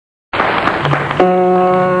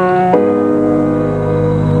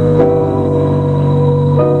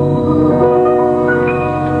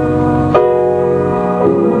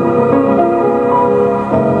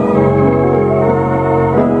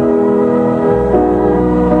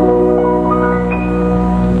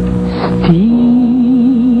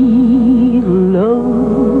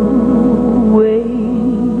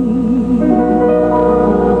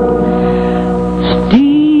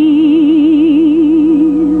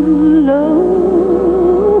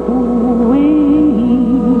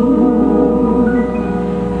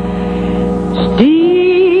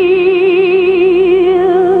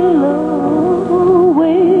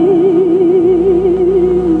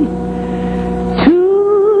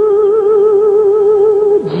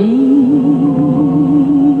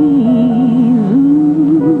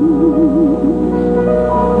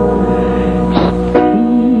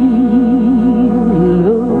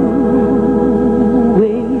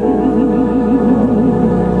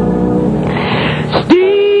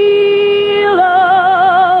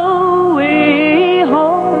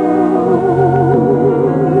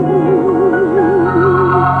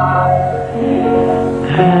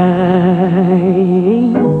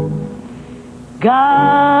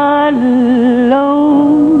God alone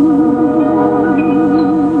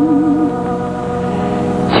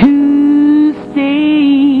to stay.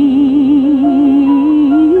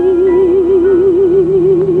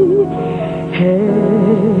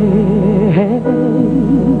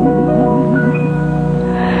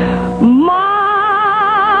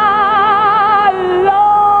 My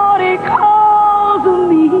Lord, He calls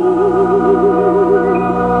me,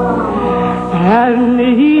 and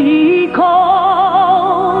He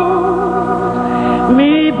calls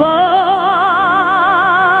me by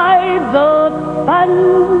the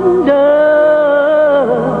thunder,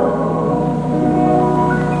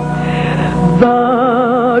 the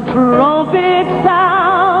trumpet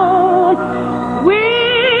sound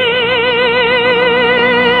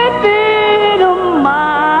within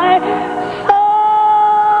my soul.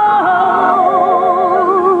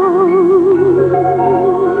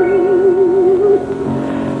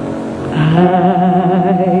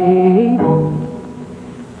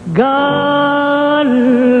 God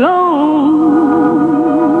alone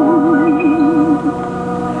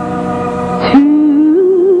to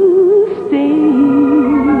stay.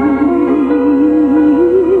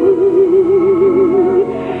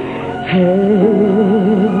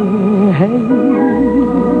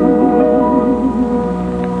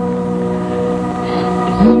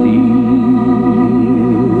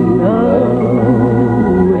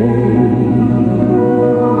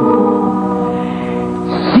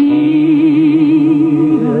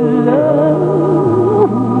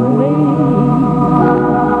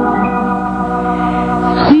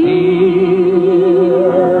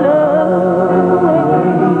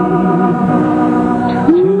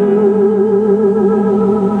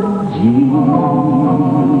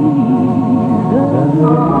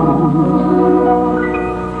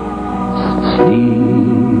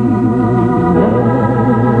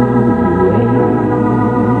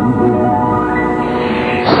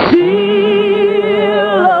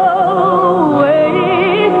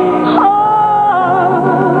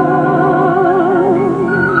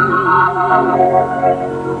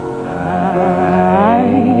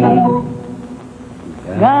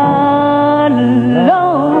 God alone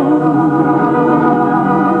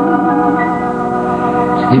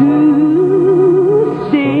to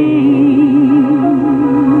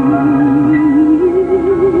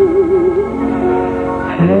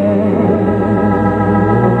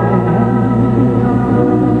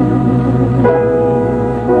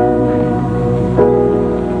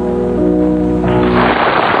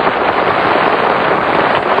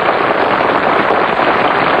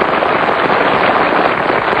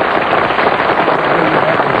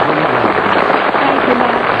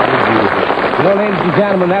Well, ladies and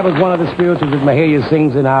gentlemen, that was one of the spirituals that Mahalia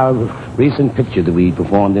sings in our recent picture that we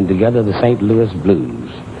performed in together, the St. Louis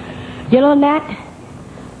Blues. You know, Nat,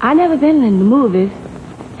 I never been in the movies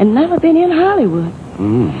and never been in Hollywood.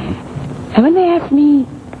 And when they asked me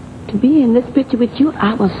to be in this picture with you,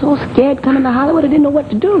 I was so scared coming to Hollywood I didn't know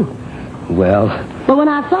what to do. Well... But when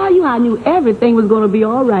I saw you, I knew everything was going to be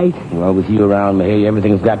all right. Well, with you around, Mahalia,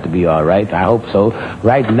 everything's got to be all right. I hope so.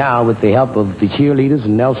 Right now, with the help of the cheerleaders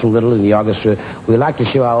and Nelson Riddle and the orchestra, we'd like to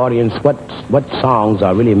show our audience what songs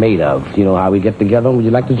are really made of. You know how we get together? Would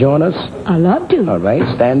you like to join us? I'd love to. All right,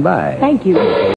 stand by. Thank you.